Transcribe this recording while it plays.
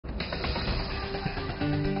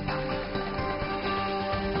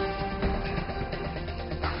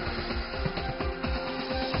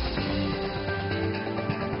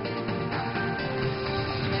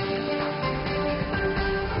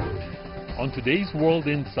On today's World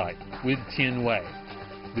Insight with Tian Wei,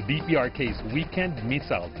 the DPRK's weekend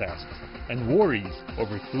missile tests and worries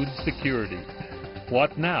over food security.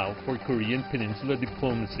 What now for Korean Peninsula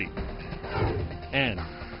diplomacy? And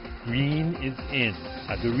green is in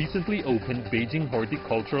at the recently opened Beijing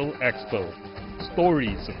Horticultural Expo.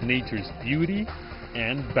 Stories of nature's beauty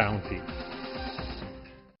and bounty.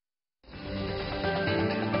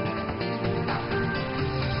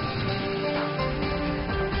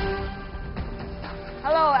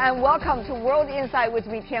 Hello and welcome to World Insight with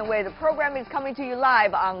me, Tian Wei. The program is coming to you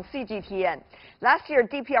live on CGTN. Last year,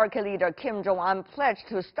 DPRK leader Kim Jong-un pledged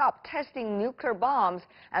to stop testing nuclear bombs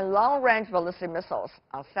and long-range ballistic missiles.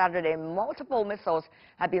 On Saturday, multiple missiles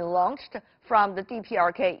have been launched from the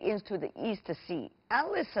DPRK into the East Sea.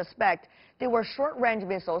 Analysts suspect they were short-range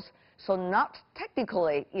missiles, so not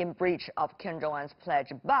technically in breach of Kim Jong-un's pledge,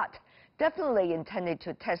 but definitely intended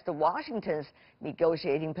to test Washington's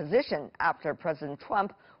negotiating position after President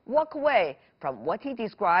Trump walked away from what he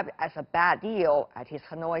described as a bad deal at his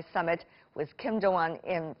Hanoi summit with Kim Jong-un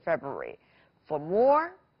in February. For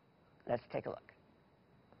more, let's take a look.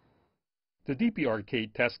 The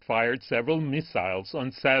DPRK test-fired several missiles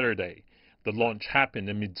on Saturday. The launch happened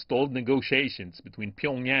amid stalled negotiations between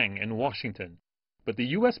Pyongyang and Washington. But the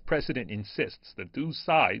U.S. president insists the two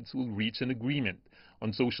sides will reach an agreement.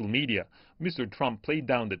 On social media, Mr. Trump played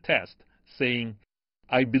down the test, saying,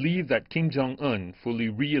 "I believe that Kim Jong-un fully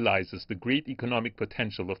realizes the great economic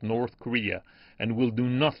potential of North Korea and will do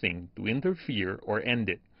nothing to interfere or end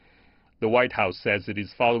it." The White House says it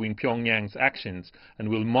is following Pyongyang's actions and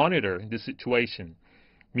will monitor the situation.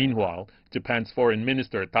 Meanwhile, Japan's Foreign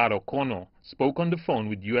Minister Taro Kono spoke on the phone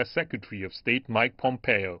with U.S. Secretary of State Mike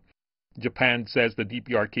Pompeo. Japan says the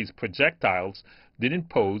DPRK's projectiles didn't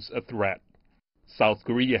pose a threat. South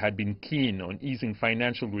Korea had been keen on easing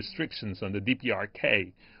financial restrictions on the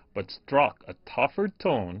DPRK, but struck a tougher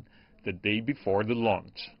tone the day before the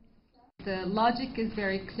launch. The logic is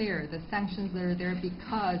very clear. The sanctions are there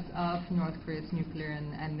because of North Korea's nuclear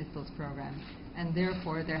and missiles program, and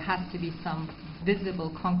therefore there has to be some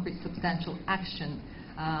visible, concrete, substantial action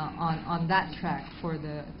on that track for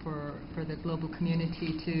the global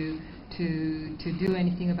community to do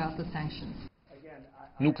anything about the sanctions.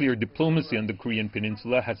 Nuclear diplomacy on the Korean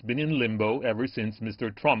Peninsula has been in limbo ever since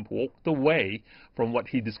Mr. Trump walked away from what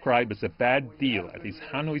he described as a bad deal at his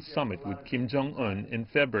Hanoi summit with Kim Jong-un in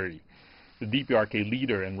February. The DPRK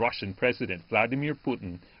leader and Russian President Vladimir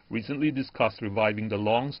Putin recently discussed reviving the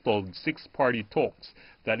long-stalled six-party talks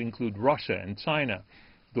that include Russia and China,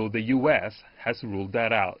 though the U.S. has ruled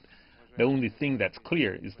that out. The only thing that's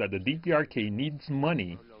clear is that the DPRK needs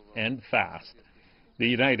money, and fast. The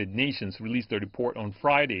United Nations released a report on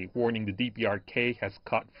Friday warning the DPRK has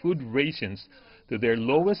cut food rations to their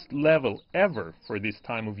lowest level ever for this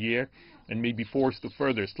time of year and may be forced to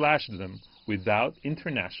further slash them without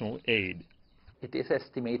international aid. It is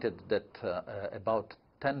estimated that about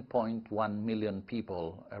 10.1 million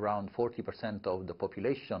people, around 40% of the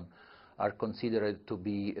population, are considered to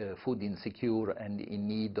be food insecure and in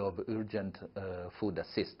need of urgent food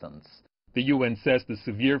assistance. The UN says the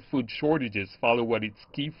severe food shortages follow what its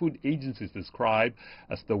key food agencies describe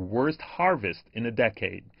as the worst harvest in a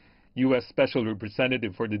decade. U.S. Special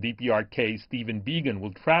Representative for the DPRK, Stephen Biegun,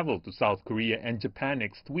 will travel to South Korea and Japan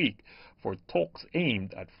next week for talks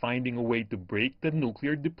aimed at finding a way to break the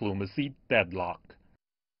nuclear diplomacy deadlock.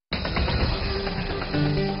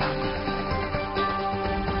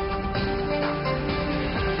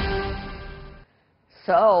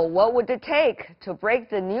 So, what would it take to break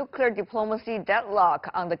the nuclear diplomacy deadlock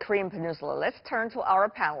on the Korean Peninsula? Let's turn to our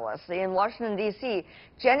panelists. In Washington, D.C.,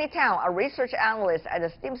 Jenny Tang, a research analyst at the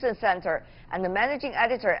Stimson Center and the managing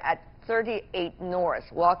editor at 38 North.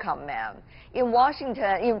 Welcome, ma'am. In Boston,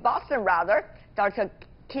 Dr.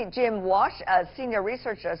 Jim Walsh, a senior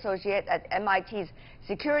research associate at MIT's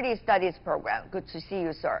Security Studies program. Good to see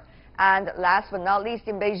you, sir. And last but not least,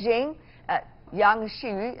 in Beijing, Yang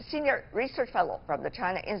Xiyu, Senior Research Fellow from the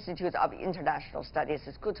China Institute of International Studies.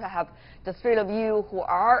 It's good to have the three of you who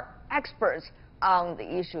are experts on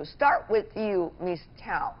the issue. Start with you, Ms.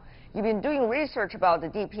 Tao. You've been doing research about the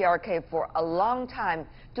DPRK for a long time,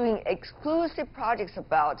 doing exclusive projects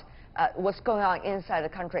about what's going on inside the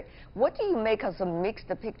country. What do you make as a mixed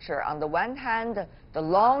picture? On the one hand, the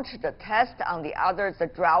launch, the test, on the other, the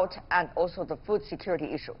drought, and also the food security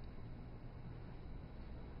issue?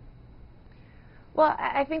 Well,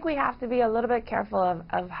 I think we have to be a little bit careful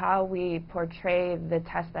of how we portray the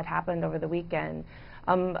test that happened over the weekend.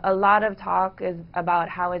 A lot of talk is about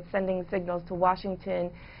how it's sending signals to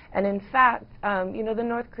Washington And in fact, you know, the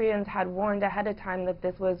North Koreans had warned ahead of time that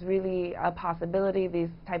this was really a possibility, these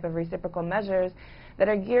type of reciprocal measures that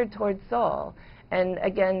are geared towards Seoul. And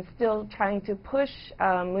again, still trying to push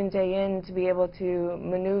Moon Jae-in to be able to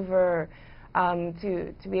maneuver,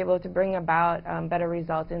 to be able to bring about better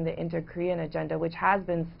results in the inter-Korean agenda, which has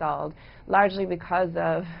been stalled, largely because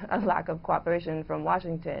of a lack of cooperation from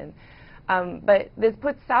Washington. But this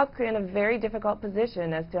puts South Korea in a very difficult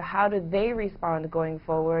position as to how do they respond going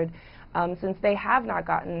forward, since they have not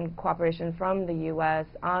gotten cooperation from the U.S.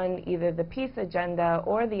 on either the peace agenda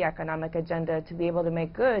or the economic agenda to be able to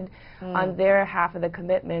make good on their half of the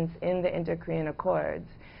commitments in the inter-Korean accords.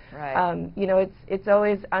 Right. You know, it's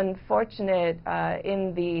always unfortunate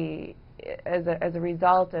as a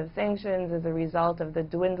result of sanctions, as a result of the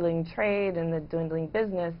dwindling trade and the dwindling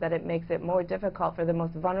business, that it makes it more difficult for the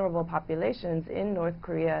most vulnerable populations in North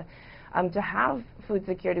Korea to have food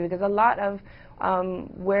security, because a lot of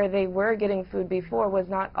where they were getting food before was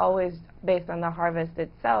not always based on the harvest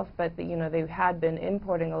itself, but you know, they had been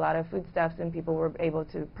importing a lot of foodstuffs, and people were able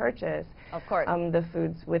to purchase the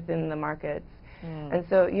foods within the markets. And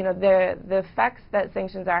so, you know, the effects that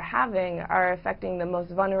sanctions are having are affecting the most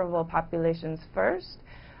vulnerable populations first,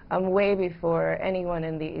 way before anyone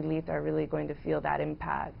in the elite are really going to feel that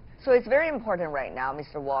impact. So it's very important right now,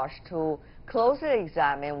 Mr. Walsh, to closely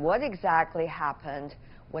examine what exactly happened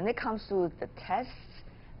when it comes to the tests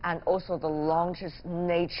and also the launch's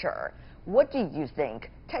nature. What do you think,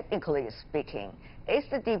 technically speaking, is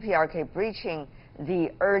the DPRK breaching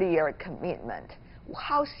the earlier commitment?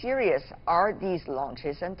 How serious are these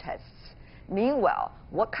launches and tests? Meanwhile,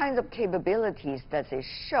 what kinds of capabilities does it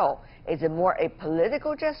show? Is it more a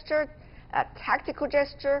political gesture, a tactical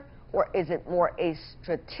gesture, or is it more a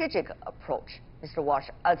strategic approach? Mr. Walsh,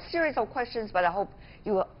 a series of questions, but I hope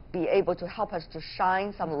you will be able to help us to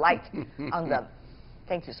shine some light on them.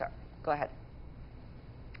 Thank you, sir. Go ahead.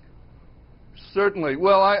 Certainly.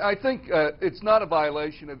 Well, I think it's not a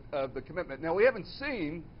violation of the commitment. Now, we haven't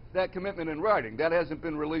seen that commitment in writing. That hasn't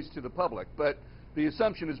been released to the public. But the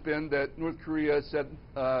assumption has been that North Korea said,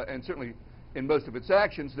 and certainly in most of its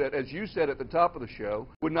actions, that, as you said at the top of the show,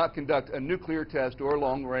 would not conduct a nuclear test or a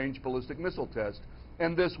long-range ballistic missile test.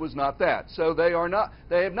 And this was not that. So they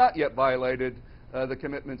have not yet violated the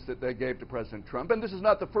commitments that they gave to President Trump. And this is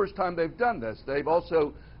not the first time they've done this. They've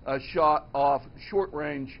also shot off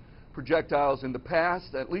short-range projectiles in the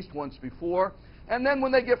past, at least once before. And then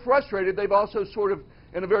when they get frustrated, they've also sort of,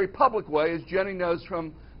 in a very public way, as Jenny knows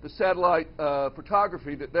from the satellite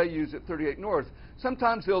photography that they use at 38 North,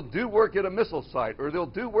 sometimes they'll do work at a missile site or they'll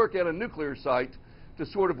do work at a nuclear site to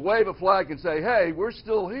sort of wave a flag and say, hey, we're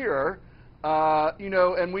still here, you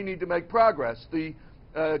know, and we need to make progress. The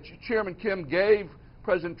Chairman Kim gave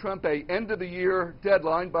President Trump a end-of-the-year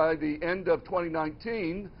deadline. By the end of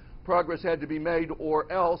 2019, progress had to be made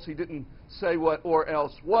or else. He didn't say what or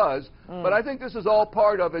else was. But I think this is all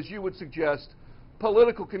part of, as you would suggest,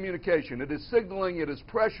 political communication. It is signaling, it is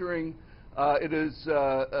pressuring, it is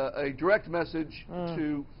a direct message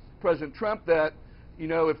to President Trump that, you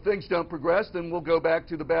know, if things don't progress, then we'll go back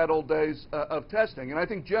to the bad old days of testing. And I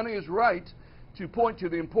think Jenny is right to point to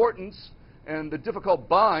the importance and the difficult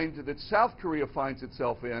bind that South Korea finds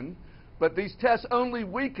itself in. But these tests only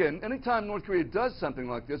weaken, anytime North Korea does something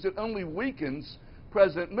like this, it only weakens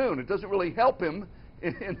President Moon. It doesn't really help him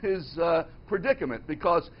in his predicament,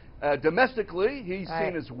 because domestically he's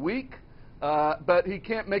seen as weak, but he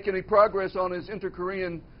can't make any progress on his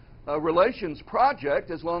inter-Korean relations project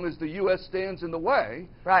as long as the U.S. stands in the way.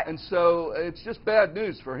 Right. And so it's just bad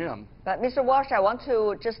news for him. But Mr. Walsh, I want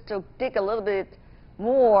to just to dig a little bit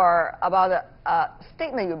more about a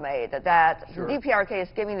statement you made that Sure. DPRK is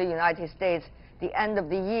giving the United States the end of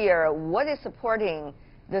the year. What is supporting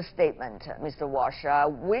this statement, Mr. Walsh?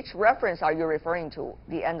 Which reference are you referring to,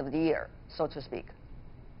 the end of the year, so to speak?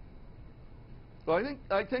 Well,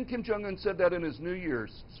 I think Kim Jong-un said that in his New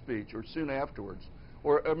Year's speech, or soon afterwards,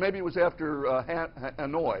 or maybe it was after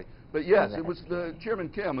Hanoi. But yes, it was the Chairman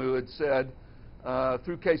Kim who had said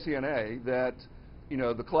through KCNA that, you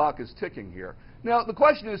know, the clock is ticking here. Now the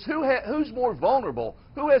question is, who's more vulnerable?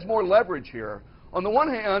 Who has more leverage here? On the one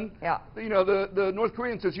hand, you know, the North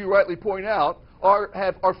Koreans, as you rightly point out,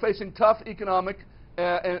 are facing tough economic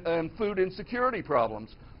and food insecurity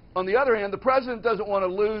problems. On the other hand, the president doesn't want to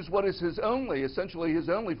lose what is essentially his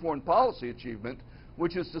only foreign policy achievement,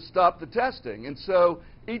 which is to stop the testing. And so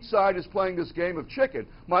each side is playing this game of chicken.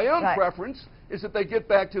 My own preference is that they get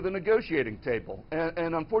back to the negotiating table.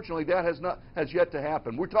 And unfortunately, that has yet to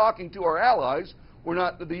happen. We're talking to our allies. we're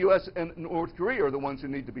not, the U.S. and North Korea are the ones who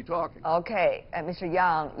need to be talking. Okay, and Mr.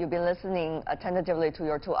 Yang, you've been listening attentively to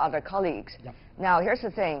your two other colleagues. Yep. Now, here's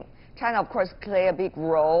the thing. China, of course, play a big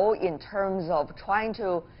role in terms of trying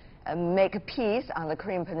to make peace on the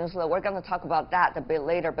Korean Peninsula. We're going to talk about that a bit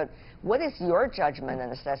later, but what is your judgment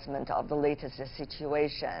and assessment of the latest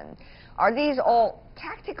situation? Are these all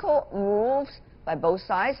tactical moves by both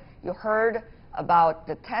sides? You heard about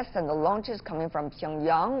the tests and the launches coming from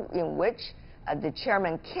Pyongyang, in which the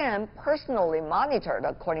Chairman Kim personally monitored,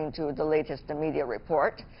 according to the latest media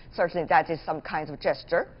report. Certainly that is some kind of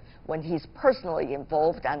gesture when he's personally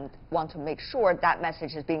involved and want to make sure that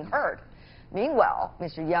message is being heard. Meanwhile,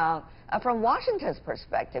 Mr. Yang, from Washington's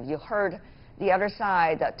perspective, you heard the other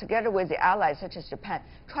side, together with the allies such as Japan,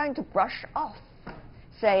 trying to brush off,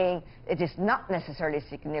 saying it is not necessarily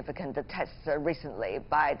significant, the tests recently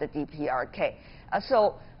by the DPRK.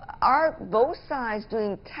 So are both sides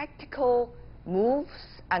doing tactical moves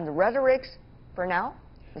and rhetorics for now,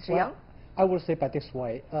 Mr. Yang? I will say by this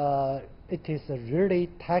way, it is a really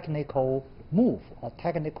technical move or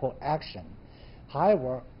technical action,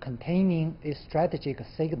 however, containing a strategic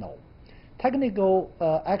signal. Technical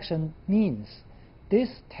action means this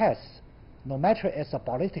test, no matter it's a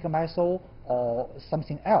ballistic missile or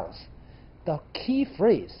something else, the key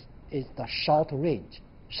phrase is the short range.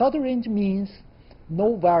 Short range means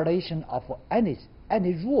no violation of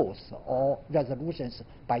any rules or resolutions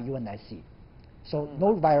by UNSC. So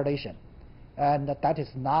no violation, and that is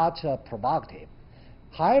not provocative.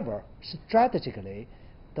 However, strategically,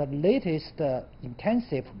 the latest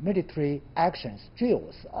intensive military actions,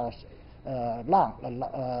 drills, or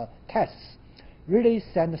tests really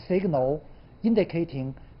send a signal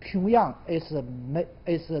indicating Pyongyang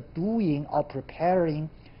is doing or preparing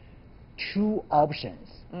two options.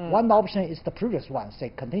 One option is the previous one,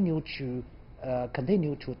 say continue to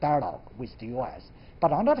dialogue with the U.S.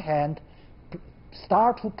 But on the other hand,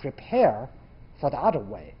 start to prepare for the other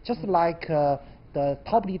way. Just like the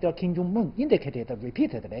top leader Kim Jong-un indicated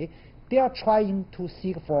repeatedly, they are trying to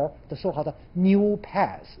seek for the so-called new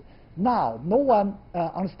path. Now, no one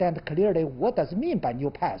understands clearly what does it mean by new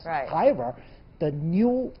path. Right. However, the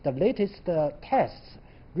latest tests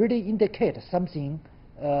really indicate something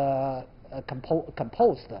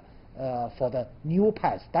composed for the new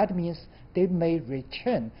path. That means they may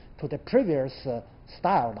return to the previous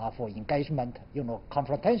style of engagement,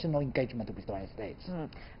 confrontational engagement with the United States.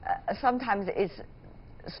 Sometimes it's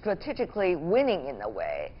strategically winning in a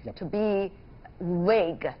way, Yep. to be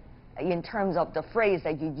vague in terms of the phrase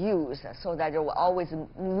that you use, so that there will always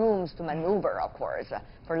rooms to maneuver, of course,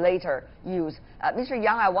 for later use. Mr.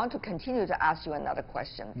 Yang, I want to continue to ask you another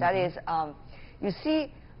question. That is, you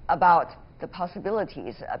see about the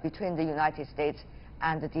possibilities between the United States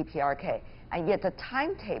and the DPRK, and yet the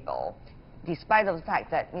timetable, despite of the fact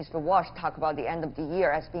that Mr. Walsh talked about the end of the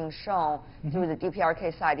year as being shown through the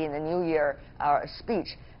DPRK side in the New Year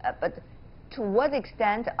speech, but to what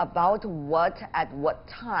extent, about what, at what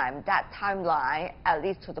time, that timeline, at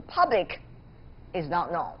least to the public, is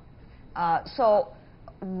not known. So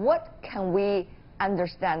what can we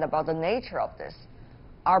understand about the nature of this?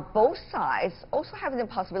 Are both sides also having the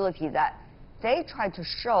possibility that they try to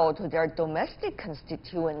show to their domestic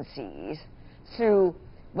constituencies through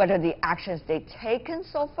whether the actions they've taken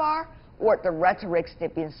so far or the rhetorics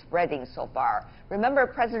they've been spreading so far? Remember,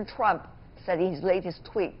 President Trump said in his latest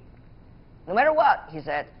tweet, no matter what, he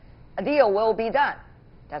said, a deal will be done.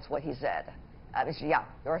 That's what he said. Mr. Yang,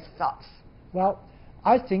 your thoughts? Well,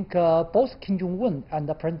 I think both Kim Jong-un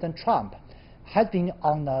and President Trump have been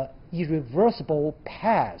on an irreversible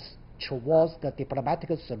path towards the diplomatic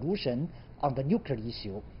solution on the nuclear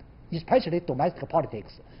issue, especially domestic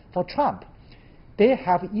politics. For Trump, he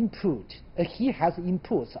has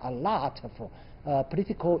input a lot of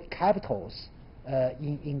political capitals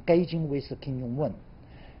in engaging with Kim Jong-un.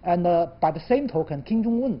 And by the same token, Kim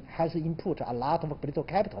Jong-un has input a lot of political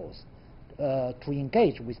capitals to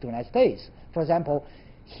engage with the United States. For example,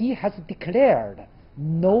 he has declared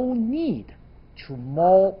no need to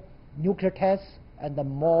more nuclear tests and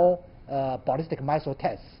more ballistic missile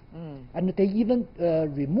tests. And they even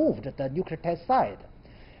removed the nuclear test side.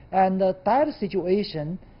 And that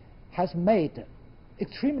situation has made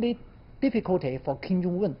extremely difficulty for Kim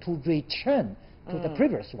Jong-un to return to the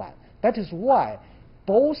previous one. That is why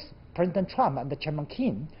both President Trump and Chairman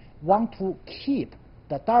Kim want to keep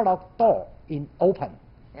the dialogue door open.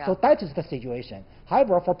 Yeah. So that is the situation.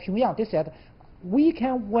 However, for Pyongyang, they said, we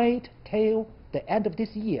can wait till the end of this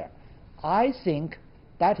year. I think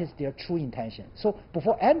that is their true intention. So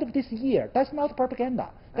before end of this year, that's not propaganda.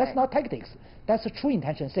 That's Right. not tactics. That's a true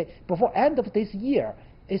intention. Say, before end of this year,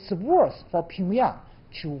 it's worse for Pyongyang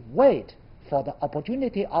to wait for the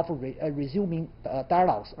opportunity of resuming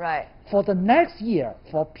dialogues. Right. For the next year,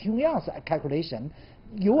 for Pyongyang's calculation,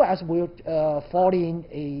 U.S. will fall in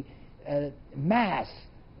a mass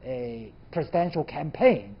presidential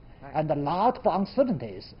campaign, right, and a lot of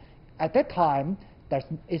uncertainties. At that time,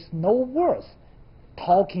 it's no worth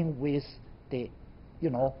talking with the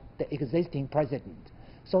existing president.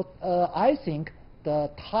 So I think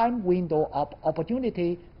the time window of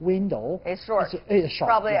opportunity window is short. Is short.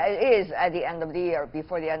 Probably yeah. it is at the end of the year,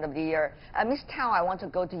 before the end of the year. Ms. Tao, I want to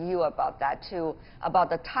go to you about that too,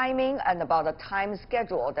 about the timing and about the time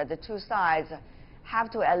schedule that the two sides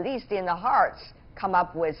have to, at least in the hearts, come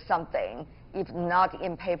up with something, if not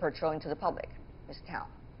in paper, showing to the public. Ms. Tao.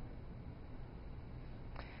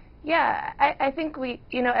 Yeah, I think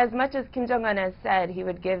as much as Kim Jong-un has said he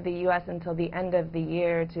would give the U.S. until the end of the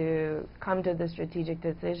year to come to the strategic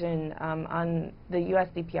decision on the U.S.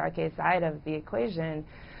 DPRK side of the equation,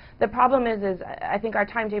 the problem is I think our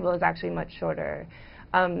timetable is actually much shorter.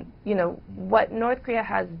 What North Korea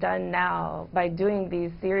has done now by doing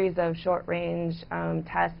these series of short-range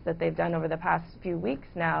tests that they've done over the past few weeks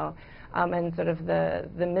now, and sort of the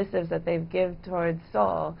missives that they've given towards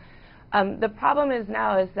Seoul. The problem is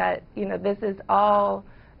that this is all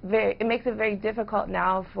it makes it very difficult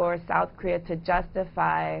now for South Korea to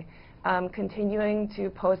justify continuing to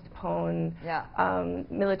postpone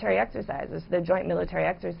military exercises, the joint military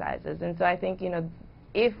exercises. And so I think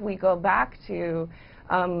if we go back to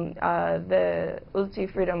the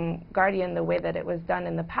Ulchi Freedom Guardian the way that it was done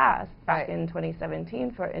in the past, back in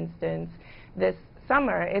 2017, for instance, this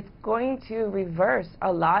summer, it's going to reverse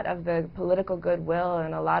a lot of the political goodwill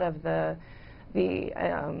and a lot of the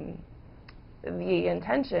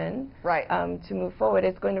intention to move forward.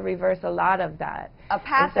 It's going to reverse a lot of that. A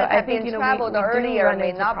path that had been traveled earlier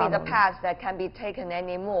may not be the path that can be taken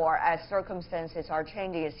anymore as circumstances are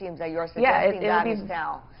changing. It seems that you're suggesting that is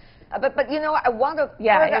now. But I want to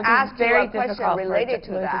further ask you a question related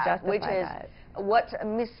to that, which is what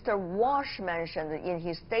Mr. Walsh mentioned in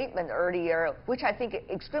his statement earlier, which I think is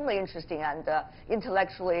extremely interesting and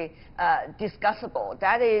intellectually discussable.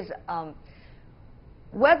 That is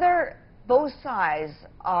whether both sides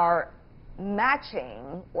are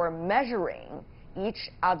matching or measuring each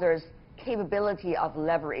other's capability of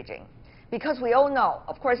leveraging. Because we all know,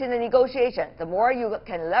 of course, in a negotiation, the more you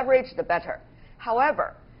can leverage, the better.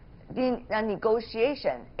 However, in a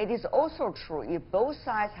negotiation, it is also true if both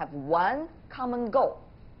sides have one common goal,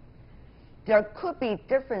 there could be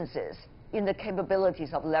differences in the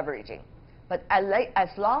capabilities of leveraging. But as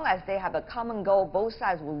long as they have a common goal, both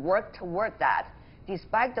sides will work toward that,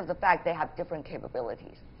 despite of the fact they have different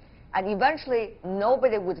capabilities. And eventually,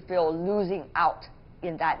 nobody would feel losing out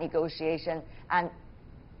in that negotiation, and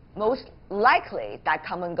most likely, that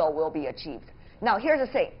common goal will be achieved. Now, here's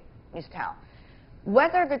the thing, Ms. Tao.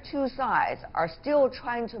 Whether the two sides are still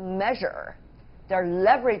trying to measure their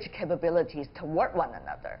leverage capabilities toward one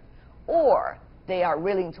another, or they are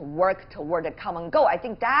willing to work toward a common goal, I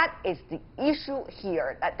think that is the issue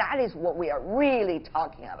here. That is what we are really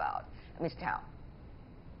talking about. Ms. Tao.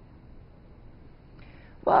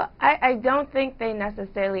 Well, I don't think they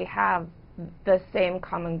necessarily have the same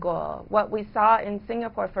common goal. What we saw in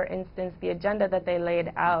Singapore, for instance, the agenda that they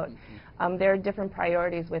laid out, there are different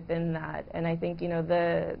priorities within that. And I think,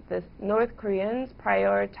 the North Koreans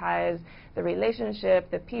prioritize the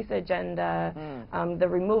relationship, the peace agenda, the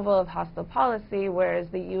removal of hostile policy, whereas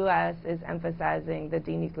the U.S. is emphasizing the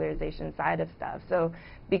denuclearization side of stuff. So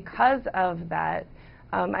because of that,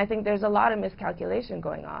 I think there's a lot of miscalculation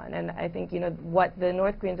going on. And I think, what the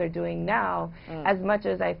North Koreans are doing now, as much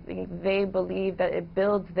as I think they believe that it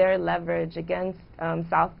builds their leverage against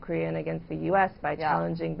South Korea and against the U.S. by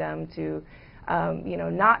challenging them to,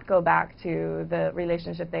 not go back to the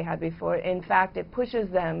relationship they had before. In fact, it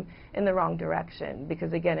pushes them in the wrong direction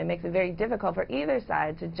because, again, it makes it very difficult for either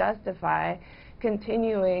side to justify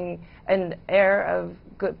continuing an air of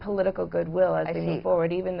good political goodwill as they move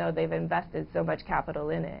forward, even though they've invested so much capital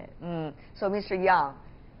in it. So, Mr. Yang,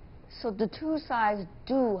 so the two sides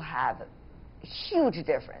do have huge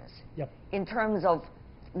difference in terms of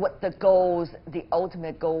what the goals, the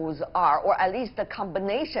ultimate goals are, or at least the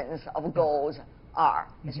combinations of goals are.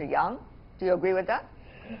 Mr. Yang, do you agree with that?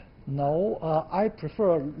 No, I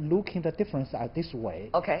prefer looking the difference at this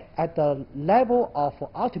way. Okay. At the level of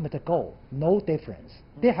ultimate goal, no difference.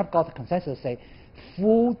 They have got consensus say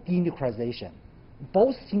full denuclearization.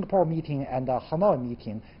 Both Singapore meeting and the Hanoi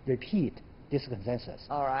meeting repeat this consensus.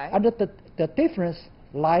 All right. And the difference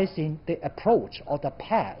lies in the approach or the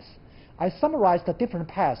path. I summarized the different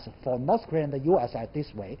paths for North Korea and the U.S. at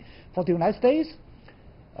this way. For the United States,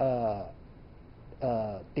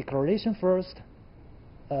 declaration first,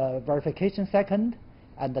 verification second,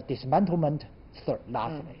 and the dismantlement third,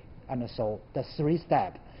 lastly. And so the three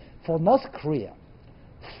steps. For North Korea,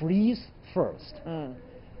 freeze first,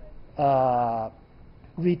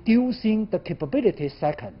 reducing the capability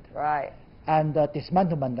second, Right. and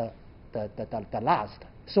dismantlement the last.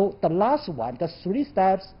 So the last one, the three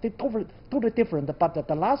steps, they're totally different, but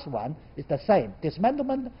the last one is the same,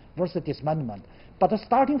 dismantlement versus dismantlement. But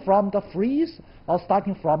starting from the freeze or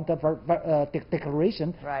starting from the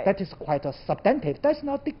declaration, Right. that is quite a substantive. That's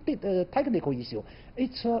not a technical issue.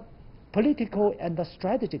 It's a political and a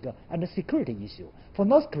strategic and a security issue. For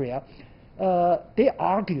North Korea, they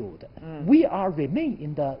argued, we are remain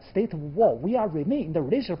in the state of war. We are remain in the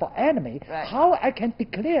relationship of enemy. Right. How I can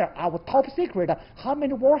declare our top secret, how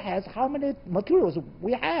many warheads, how many materials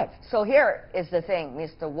we have? So here is the thing,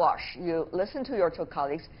 Mr. Wash. You listen to your two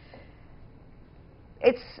colleagues.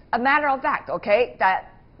 It's a matter of fact, okay,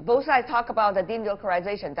 that both sides talk about the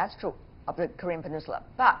denuclearization. That's true of the Korean Peninsula.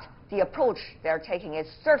 But the approach they're taking is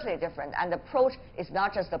certainly different. And the approach is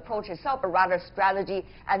not just the approach itself, but rather strategy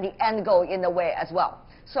and the end goal in a way as well.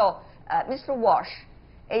 So, Mr. Wash,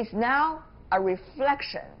 is now a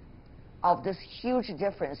reflection of this huge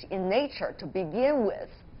difference in nature to begin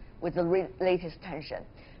with the latest tension.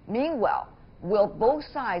 Meanwhile, will both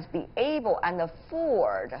sides be able and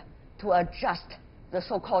afford to adjust the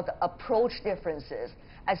so-called approach differences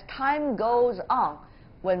as time goes on,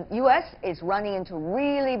 when U.S. is running into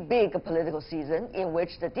really big political season in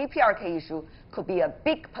which the DPRK issue could be a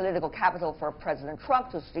big political capital for President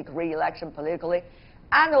Trump to seek re-election politically,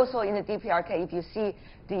 and also in the DPRK, if you see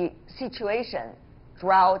the situation,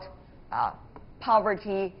 drought,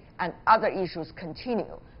 poverty, and other issues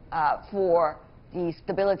continue for the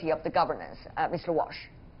stability of the governance. Mr. Wash.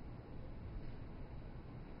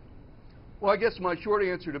 Well, I guess my short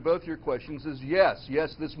answer to both your questions is yes.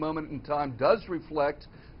 Yes, this moment in time does reflect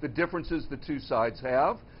the differences the two sides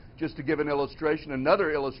have. Just to give an illustration,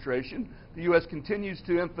 another illustration, the U.S. continues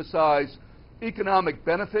to emphasize economic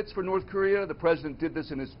benefits for North Korea. The president did this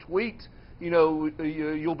in his tweet. You know,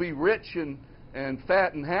 you'll be rich and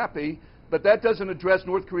fat and happy, but that doesn't address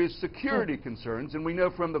North Korea's security concerns. And we know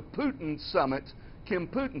from the Putin summit, Kim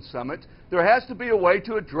Putin summit, there has to be a way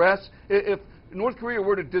to address, if North Korea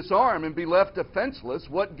were to disarm and be left defenseless,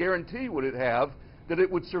 what guarantee would it have that it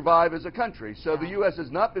would survive as a country? So the U.S. has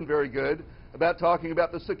not been very good about talking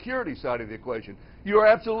about the security side of the equation. You are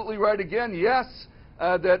absolutely right again, yes,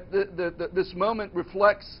 that this moment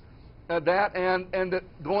reflects that, and that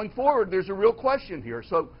going forward there's a real question here.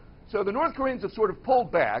 So the North Koreans have sort of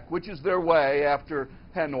pulled back, which is their way after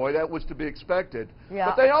Hanoi. That was to be expected. Yeah.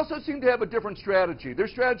 But they also seem to have a different strategy. Their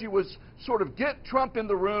strategy was sort of get Trump in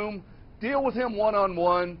the room, deal with him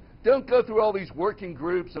one-on-one, don't go through all these working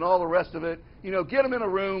groups and all the rest of it. You know, get him in a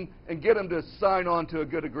room and get him to sign on to a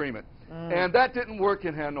good agreement. And that didn't work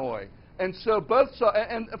in Hanoi. And so both sides,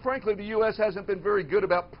 and frankly, the U.S. hasn't been very good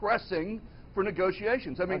about pressing for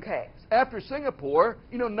negotiations. I mean, after Singapore,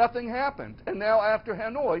 you know, nothing happened. And now after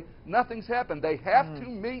Hanoi, nothing's happened. They have to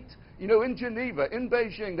meet, you know, in Geneva, in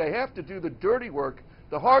Beijing. They have to do the dirty work,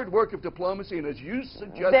 the hard work of diplomacy, and as you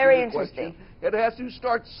suggested, very interesting. It has to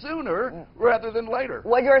start sooner rather than later.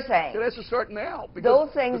 What you're saying, it has to start now.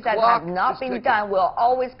 Those things that have not been done will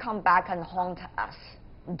always come back and haunt us,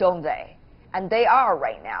 don't they? And they are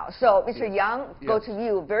right now. So, Mr. Yang, go to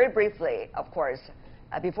you very briefly, of course,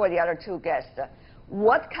 before the other two guests.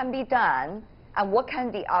 What can be done, and what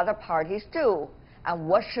can the other parties do? And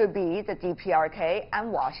what should be the DPRK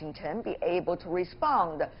and Washington be able to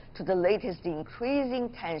respond to the latest increasing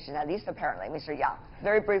tension, at least apparently, Mr. Yang?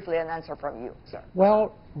 Very briefly, an answer from you, sir.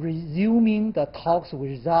 Well, resuming the talks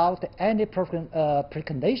without any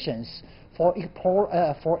preconditions for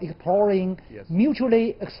exploring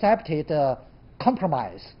mutually accepted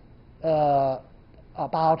compromise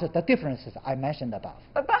about the differences I mentioned above.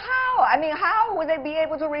 But how? I mean, how would they be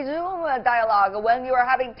able to resume a dialogue when you are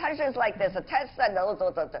having tensions like this, the tests and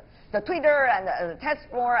the Twitter and the tests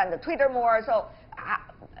more and the Twitter more? So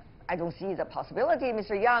I don't see the possibility.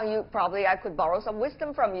 Mr. Yang, I could borrow some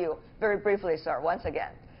wisdom from you very briefly, sir, once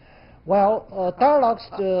again. Well, dialogues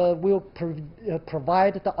will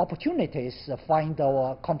provide the opportunities to find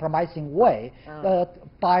a compromising way.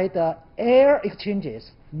 By the air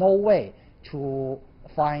exchanges, no way to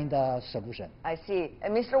find a solution. I see.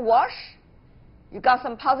 And Mr. Wash, you got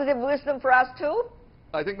some positive wisdom for us too?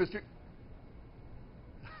 I think Mr.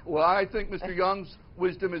 Young's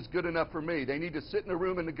wisdom is good enough for me. They need to sit in a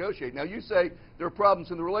room and negotiate. Now, you say there are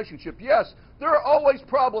problems in the relationship. Yes, there are always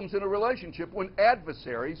problems in a relationship when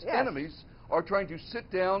adversaries, enemies, are trying to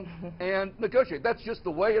sit down and negotiate. That's just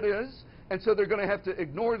the way it is. And so they're going to have to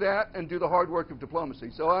ignore that and do the hard work of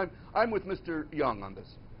diplomacy. So I'm with Mr. Young on this.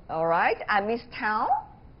 All right. And Ms. Tao?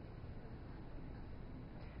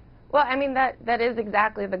 Well, I mean, that is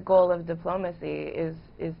exactly the goal of diplomacy, is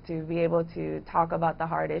to be able to talk about the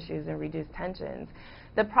hard issues and reduce tensions.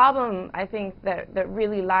 The problem, I think, that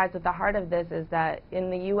really lies at the heart of this is that in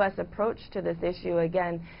the U.S. approach to this issue,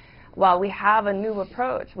 again, while we have a new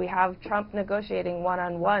approach, we have Trump negotiating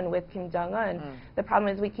one-on-one with Kim Jong-un, the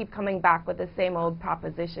problem is we keep coming back with the same old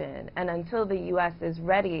proposition. And until the U.S. is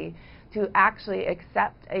ready to actually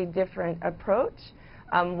accept a different approach,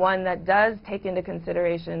 one that does take into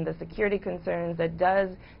consideration the security concerns, that does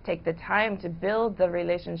take the time to build the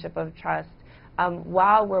relationship of trust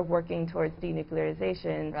while we're working towards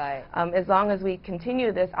denuclearization. Right. As long as we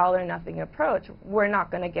continue this all-or-nothing approach, we're not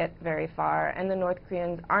going to get very far, and the North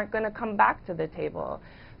Koreans aren't going to come back to the table.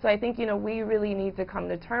 So I think, you know, we really need to come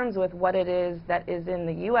to terms with what it is that is in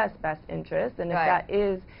the U.S. best interest, and if that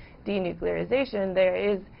is denuclearization, there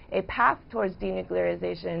is a path towards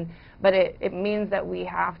denuclearization, but it means that we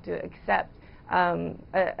have to accept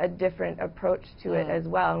a different approach to it as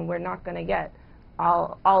well, and we're not going to get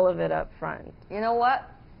all of it up front. You know what?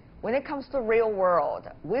 When it comes to real world,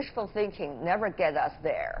 wishful thinking never gets us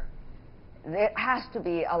there. There has to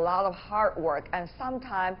be a lot of hard work and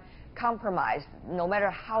sometimes compromise. No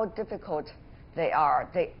matter how difficult they are,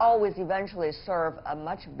 they always eventually serve a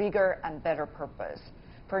much bigger and better purpose.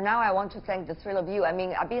 For now, I want to thank the three of you. I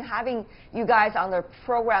mean, I've been having you guys on the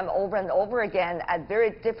program over and over again at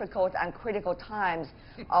very difficult and critical times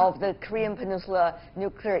of the Korean Peninsula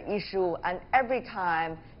nuclear issue, and every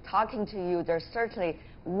time talking to you, there's certainly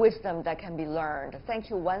wisdom that can be learned. Thank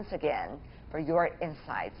you once again for your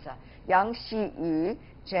insights. Yang Xi-yu,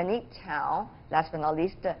 Jenny Tao, last but not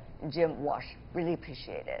least, Jim Walsh. Really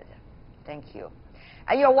appreciate it. Thank you.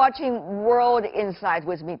 And you're watching World Insight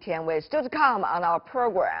with me, Tian Wei. Still to come on our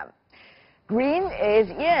program. Green is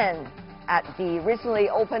in at the recently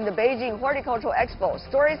opened Beijing Horticultural Expo.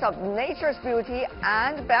 Stories of nature's beauty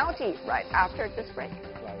and bounty right after this break.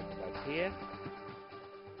 Right here.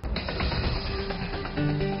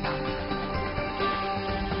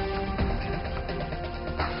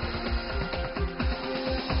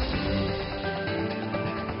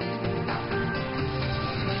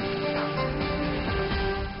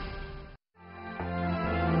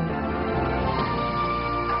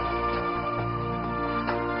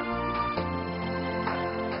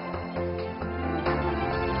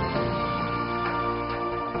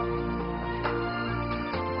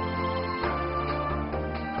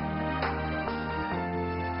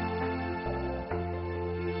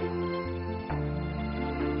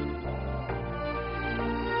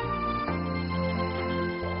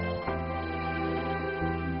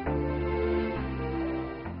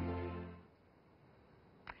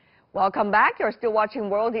 Welcome back. You're still watching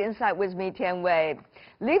World Insight with me, Tian Wei.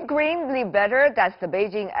 Live green, live better. That's the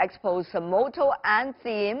Beijing Expo's motto and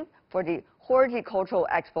theme for the Horticultural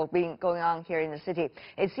Expo going on here in the city.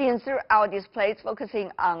 It's seen throughout displays focusing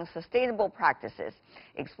on sustainable practices.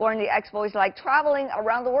 Exploring the expo is like traveling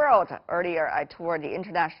around the world. Earlier, I toured the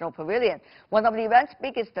International Pavilion, one of the event's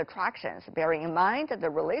biggest attractions, bearing in mind the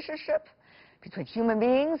relationship between human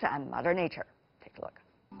beings and Mother Nature. Take a look.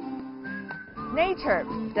 Nature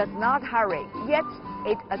does not hurry, yet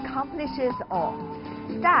it accomplishes all.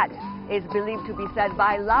 That is believed to be said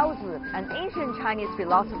by Lao Tzu, an ancient Chinese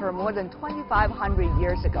philosopher more than 2,500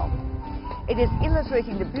 years ago. It is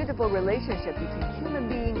illustrating the beautiful relationship between human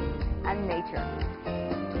beings and nature.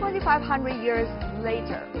 2,500 years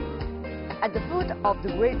later, at the foot of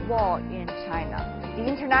the Great Wall in China, the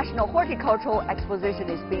International Horticultural Exposition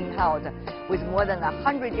is being held. With more than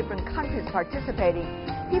 100 different countries participating,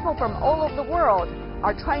 people from all over the world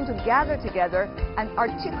are trying to gather together and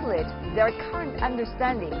articulate their current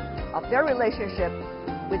understanding of their relationship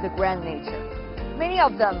with the grand nature. Many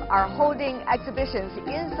of them are holding exhibitions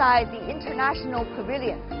inside the International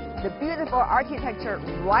Pavilion, the beautiful architecture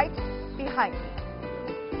right behind me.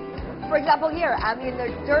 For example, here I'm in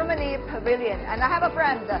the Germany Pavilion, and I have a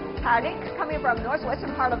friend, Tarik, coming from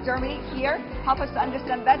northwestern part of Germany here, help us to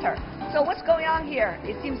understand better. So what's going on here?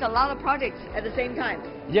 It seems a lot of projects at the same time.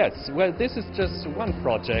 Yes, well, this is just one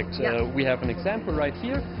project. We have an example right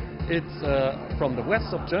here. It's from the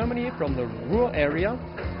west of Germany, from the Ruhr area,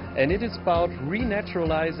 and it is about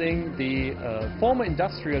renaturalizing the former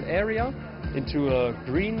industrial area into a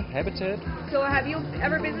green habitat. So have you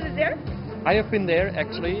ever visited there? I have been there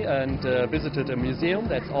actually and visited a museum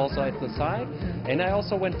that's also at the site, and I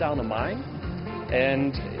also went down a mine.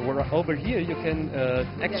 And over here you can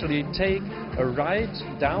actually take a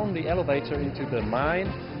ride down the elevator into the mine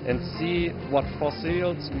and see what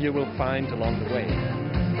fossils you will find along the way.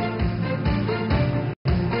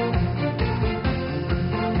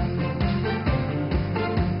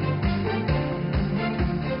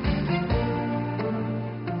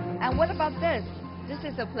 And what about this?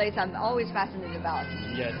 This is a place I'm always fascinated about.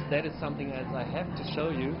 Yes, that is something else I have to show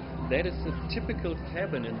you. That is a typical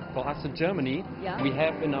cabin for us in Germany. Yeah. We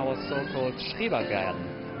have in our so-called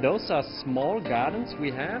Schrebergarten. Those are small gardens we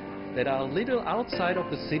have that are a little outside of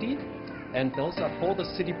the city, and those are for the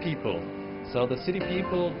city people. So the city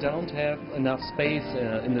people don't have enough space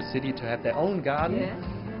in the city to have their own garden.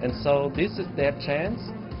 Yes. And so this is their chance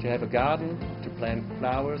to have a garden, to plant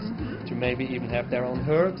flowers, to maybe even have their own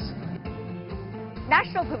herbs.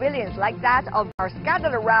 National pavilions like that are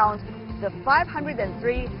scattered around the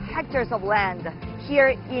 503 hectares of land here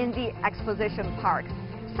in the exposition park.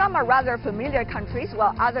 Some are rather familiar countries,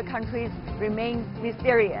 while other countries remain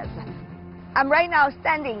mysterious. I'm right now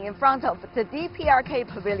standing in front of the DPRK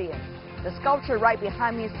pavilion. The sculpture right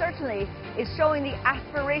behind me certainly is showing the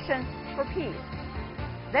aspiration for peace.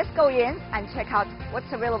 Let's go in and check out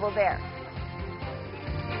what's available there.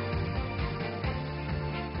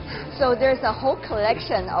 So there's a whole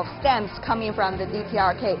collection of stamps coming from the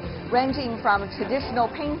DPRK, ranging from traditional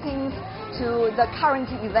paintings to the current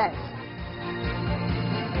events.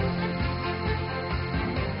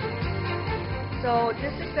 So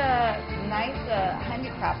this is a nice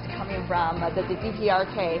handicraft coming from the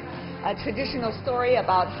DPRK, a traditional story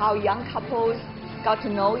about how young couples got to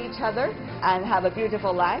know each other and have a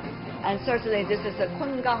beautiful life. And certainly this is the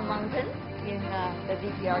Kungang Mountain in the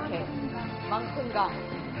DPRK, Mount Kungang.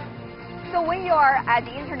 So when you are at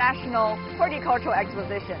the International Horticultural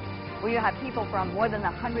Exposition, where you have people from more than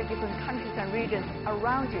 100 different countries and regions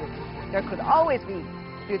around you, there could always be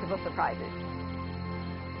beautiful surprises.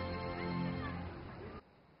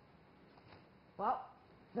 Well,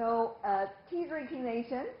 so tea drinking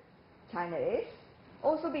nation, China is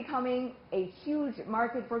also becoming a huge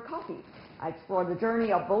market for coffee. I explore the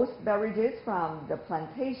journey of both beverages from the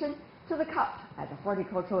plantation to the cup at the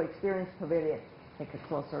Horticultural Experience Pavilion. Take a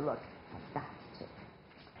closer look at that too.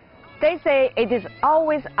 They say it is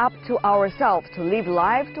always up to ourselves to live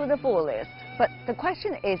life to the fullest. But the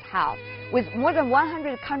question is how? With more than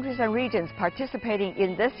 100 countries and regions participating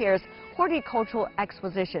in this year's Horticultural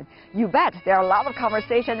Exposition, you bet there are a lot of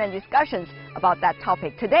conversation and discussions about that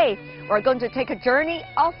topic. Today, we're going to take a journey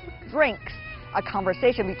of drinks, a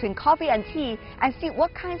conversation between coffee and tea, and see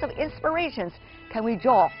what kinds of inspirations can we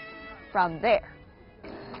draw from there.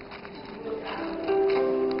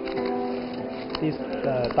 This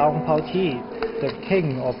Dong Pao tea, the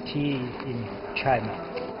king of tea in China.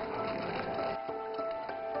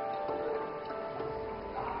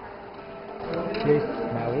 Please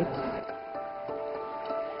smell it.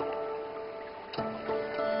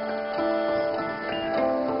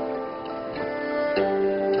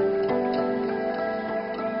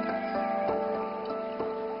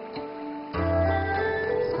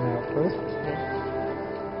 Smell first.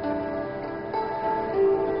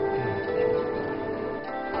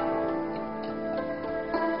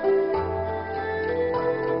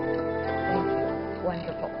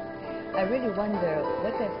 Wonderful. I really wonder,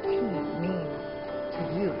 what does tea mean to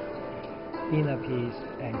you? Inner peace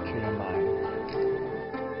and clear mind.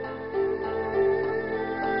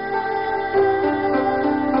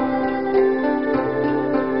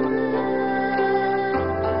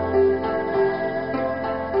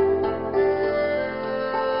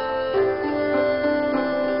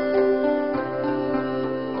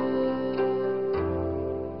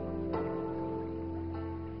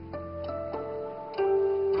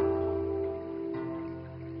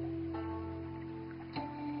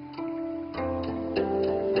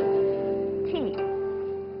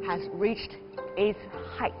 Has reached its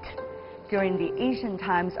height during the ancient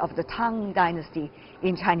times of the Tang Dynasty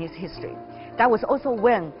in Chinese history. That was also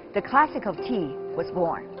when the classic of tea was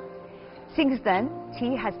born. Since then,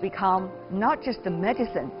 tea has become not just the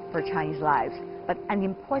medicine for Chinese lives, but an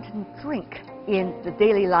important drink in the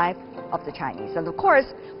daily life of the Chinese. And of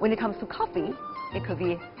course, when it comes to coffee, it could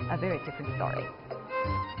be a very different story.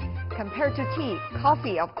 Compared to tea,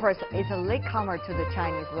 coffee, of course, is a latecomer to the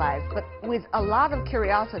Chinese life, but with a lot of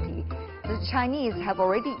curiosity, the Chinese have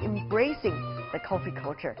already embracing the coffee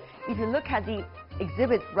culture. If you look at the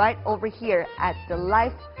exhibit right over here at the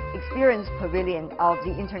Life Experience Pavilion of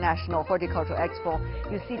the International Horticultural Expo,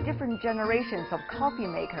 you see different generations of coffee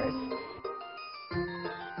makers.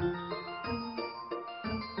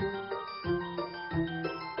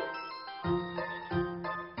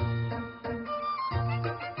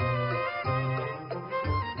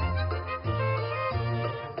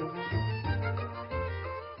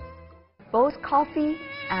 Both coffee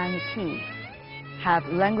and tea have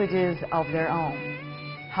languages of their own.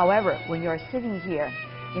 However, when you're sitting here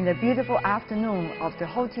in the beautiful afternoon of the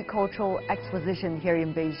Horticultural Exposition here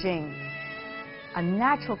in Beijing, a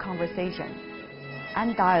natural conversation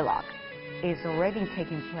and dialogue is already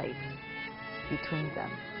taking place between them.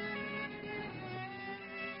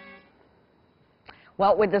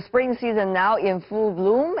 Well, with the spring season now in full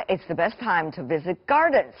bloom, it's the best time to visit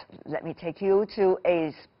gardens. Let me take you to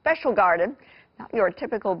a special garden. Not your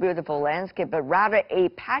typical beautiful landscape, but rather a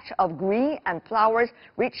patch of green and flowers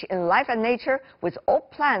rich in life and nature, with all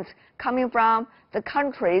plants coming from the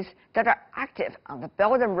countries that are active on the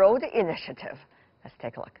Belt and Road Initiative. Let's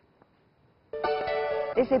take a look.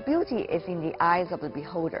 They say beauty is in the eyes of the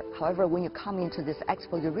beholder. However, when you come into this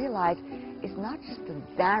expo, you realize it's not just the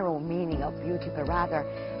narrow meaning of beauty, but rather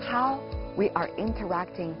how we are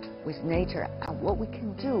interacting with nature and what we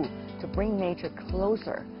can do to bring nature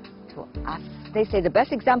closer to us. They say the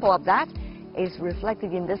best example of that is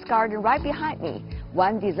reflected in this garden right behind me,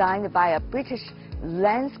 one designed by a British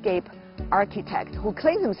landscape architect who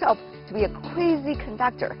claims himself to be a crazy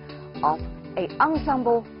conductor of an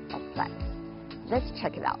ensemble of plants. Let's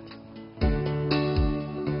check it out.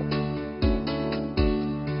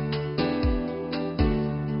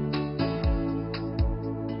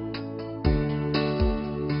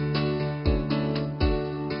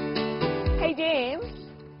 Hey, James.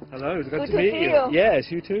 Hello, it's good to to meet see you. you.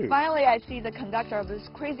 Yes, you too. Finally, I see the conductor of this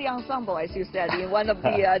crazy ensemble, as you said, in one of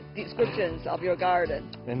the descriptions of your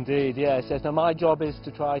garden. Indeed, yes. Now, my job is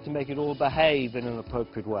to try to make it all behave in an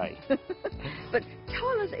appropriate way. But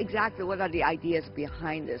tell us exactly what are the ideas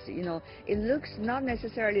behind this. You know, it looks not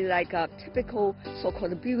necessarily like a typical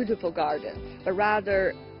so-called beautiful garden, but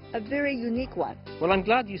rather a very unique one. Well, I'm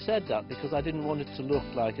glad you said that, because I didn't want it to look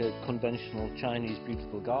like a conventional Chinese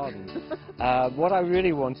beautiful garden. What I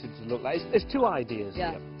really wanted to look like, there's two ideas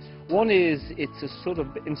here. One is, it's a sort of,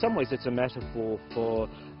 in some ways it's a metaphor for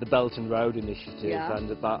the Belt and Road Initiative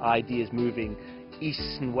and about ideas moving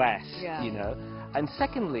east and west, you know. And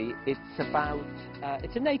secondly, it's about,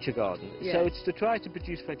 it's a nature garden. So it's to try to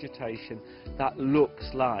produce vegetation that looks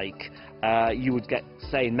like you would get,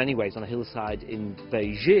 say, in many ways on a hillside in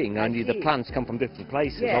Beijing, only the plants come from different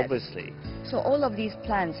places, obviously. So all of these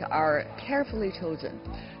plants are carefully chosen.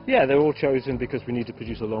 Yeah, they're all chosen because we need to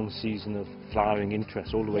produce a long season of flowering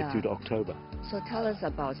interest all the way through to October. So tell us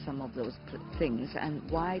about some of those things and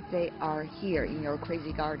why they are here in your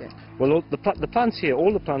crazy garden. Well, the plants here,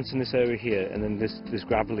 all the plants in this area here, and then this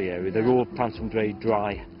gravelly area, they're all plants from very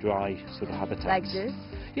dry sort of habitats. Like this?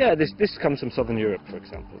 Yeah, this comes from Southern Europe, for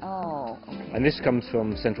example. Oh, okay. And this comes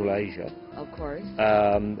from Central Asia. Of course.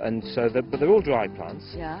 And so, but they're all dry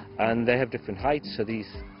plants. Yeah. And they have different heights. So these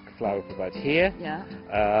flower provides here. Yeah.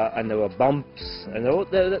 And there were bumps, and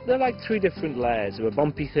they're like three different layers. There were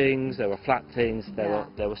bumpy things, there were flat things, there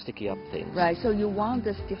were sticky up things. Right. So you want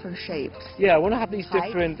these different shapes. Yeah, I want to have these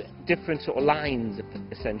different sort of lines,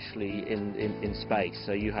 essentially, in space.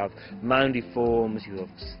 So you have moundy forms, you have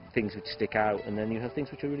things which stick out, and then you have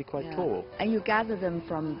things which are really quite tall. And you gather them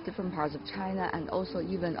from different parts of China and also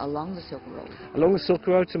even along the Silk Road. Along the Silk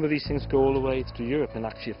Road, some of these things go all the way to Europe, and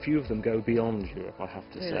actually a few of them go beyond Europe, I have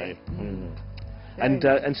to say.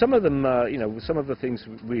 And some of them, you know, some of the things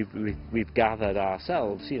we've gathered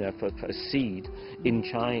ourselves, you know, for a seed in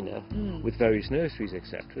China with various nurseries,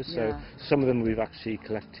 etc. So some of them we've actually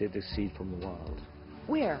collected as seed from the wild.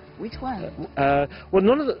 Where? Which one? Well,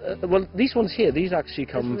 none of the. Well, these ones here. These actually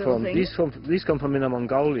come from. These come from Inner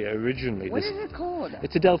Mongolia originally. What is it called?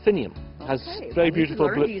 It's a delphinium. Has very beautiful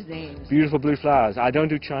blue flowers. I don't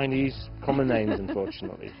do Chinese common names,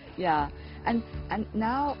 unfortunately. Yeah, and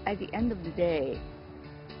now at the end of the day,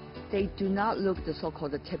 they do not look the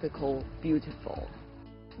so-called typical beautiful,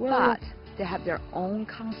 but they have their own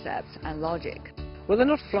concepts and logic. Well, they're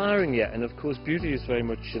not flowering yet, and of course beauty is very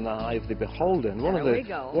much in the eye of the beholder. And one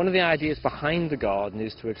of the ideas behind the garden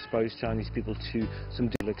is to expose Chinese people to some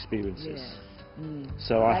visual experiences.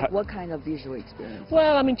 So like what kind of visual experience?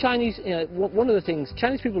 Well, I mean, Chinese, you know, one of the things,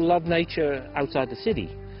 Chinese people love nature outside the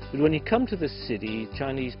city. But when you come to the city,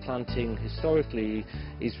 Chinese planting historically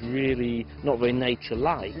is really not very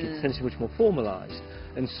nature-like. It tends to be much more formalized.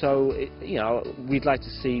 And so, you know, we'd like to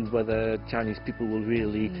see whether Chinese people will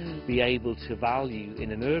really be able to value,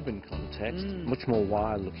 in an urban context, much more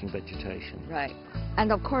wild-looking vegetation. Right.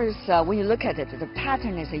 And of course, when you look at it, the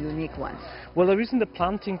pattern is a unique one. Well, there isn't a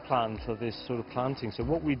planting plan for this sort of planting. So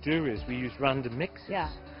what we do is we use random mixes. Yeah.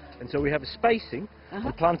 And so we have a spacing,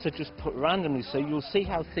 and plants are just put randomly, so you'll see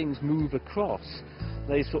how things move across.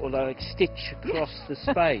 they sort of like stitch across the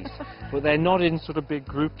space, but they're not in sort of big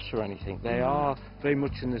groups or anything. They are very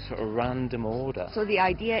much in this sort of random order. So the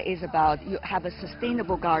idea is about you have a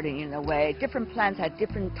sustainable garden in a way, different plants at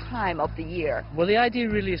different time of the year. Well, the idea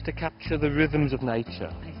really is to capture the rhythms of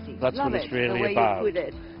nature. I see. That's Love what it's it, really the way about. You put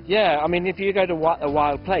it. Yeah, I mean, if you go to a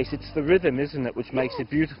wild place, it's the rhythm, isn't it, which makes it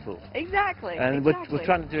beautiful. Exactly. And exactly. we're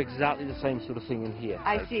trying to do exactly the same sort of thing in here.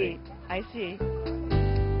 I see. I see.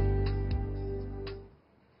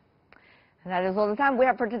 And that is all the time we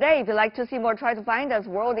have for today. If you'd like to see more, try to find us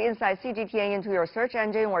World Insight CGTN into your search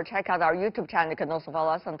engine or check out our YouTube channel. You can also follow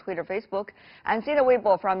us on Twitter, Facebook, and see the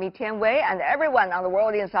Weibo from me, Tian Wei, and everyone on the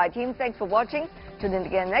World Insight team. Thanks for watching. Tune in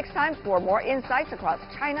again next time for more insights across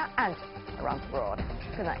China and around the world.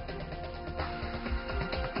 Good night.